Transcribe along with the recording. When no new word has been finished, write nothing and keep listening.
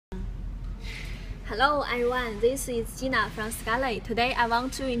Hello everyone, this is Gina from Sigelei. Today I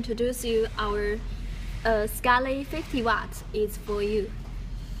want to introduce you our Sigelei 50 watt is for you.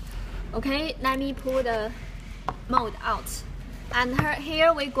 Okay, let me pull the mode out. And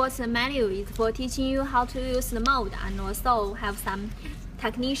here we got the menu is for teaching you how to use the mode, and also have some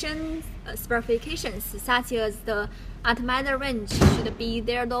technician specifications such as the alternator range should be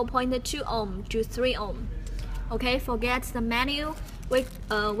 0.2 ohm to 3 ohm. Okay, forget the menu. We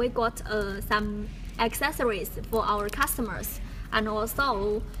got some accessories for our customers, and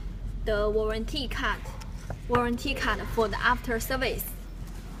also the warranty card for the after service.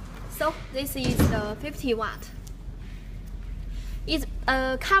 So this is the 50 watt. It's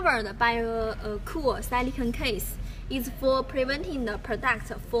covered by a cool silicone case. It's for preventing the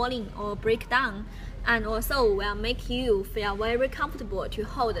product falling or break down, and also will make you feel very comfortable to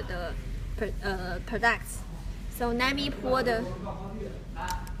hold the products. So let me pull the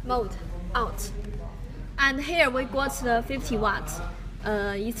mode out. And here we got the 50 watts.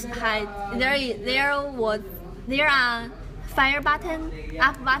 There are fire button,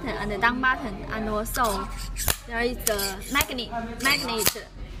 up button, and down button, and also there is the magnet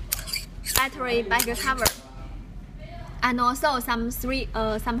battery back cover, and also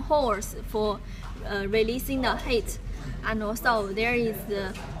some holes for releasing the heat, and also there is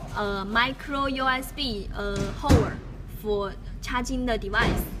the micro USB hole for charging the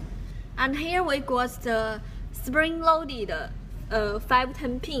device. And here we got the spring-loaded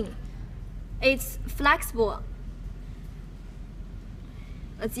 510 pin. It's flexible.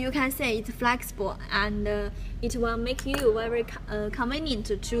 As you can see, it's flexible, and it will make you very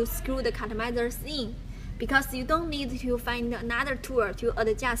convenient to screw the customizers in, because you don't need to find another tool to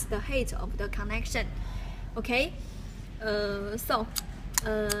adjust the height of the connection. Okay,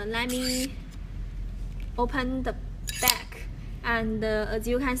 let me open the back, and as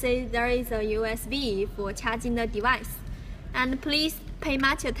you can see, there is a USB for charging the device. And please pay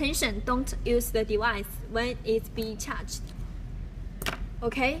much attention, don't use the device when it's being charged.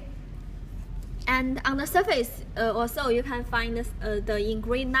 Okay, and on the surface also you can find the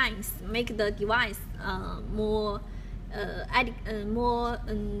engraved lines, make the device more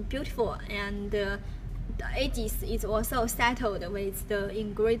beautiful, and the edges is also settled with the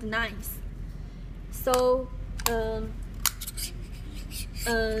engraved lines. So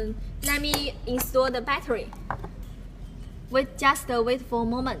let me install the battery. Just wait for a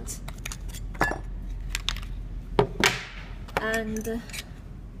moment. And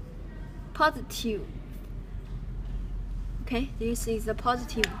positive. Okay, this is the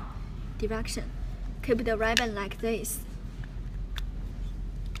positive direction. Keep the ribbon like this.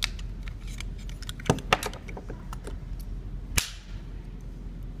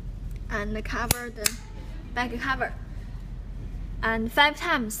 And cover the back cover. And 5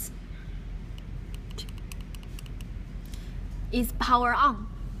 times is power on.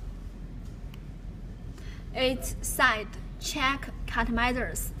 8 side check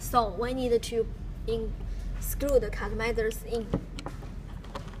customizers, so we need to screw the customizers in.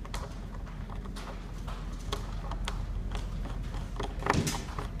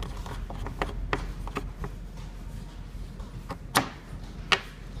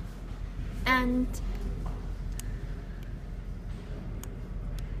 And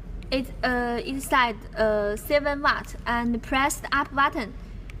inside 7 watt, and press the up button.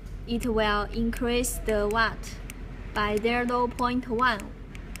 It will increase the watt by 0.1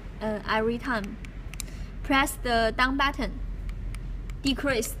 every time. Press the down button,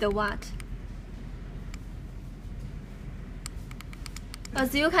 decrease the watt.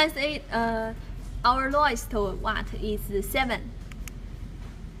 As you can see, our lowest watt is 7.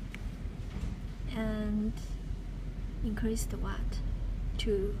 And increase the watt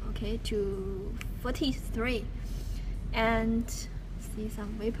to 43, and see some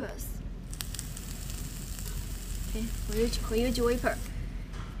vapors. Okay, huge vapor.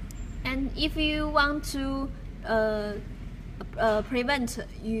 And if you want to prevent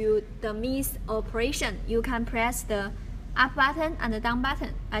the miss operation, you can press the up button and the down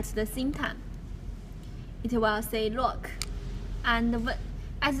button at the same time. It will say lock. And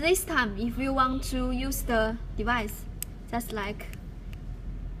at this time, if you want to use the device, just like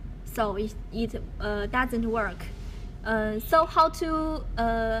so, it doesn't work. So how to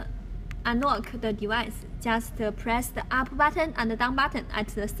unlock the device? Just press the up button and the down button at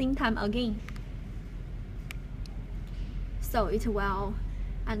the same time again. So it will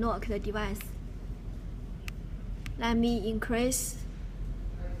unlock the device. Let me increase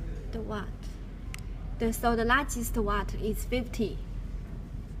the watt. So the largest watt is 50.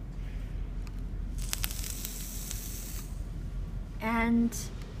 And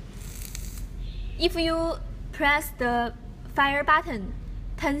If you press the fire button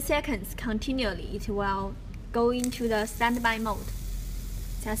 10 seconds continually, it will go into the standby mode,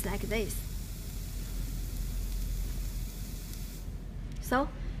 just like this. So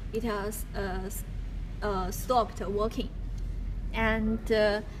it has stopped working, and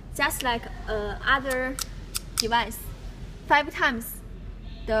just like other device, 5 times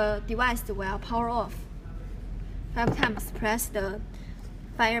the device will power off. 5 times press the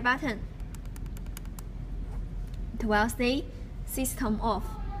fire button, it will say system off.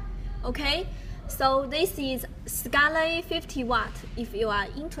 Okay, so this is Sigelei 50 watt. If you are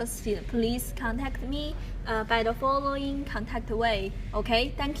interested, please contact me by the following contact way.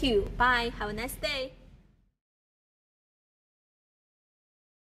 Okay, thank you. Bye. Have a nice day.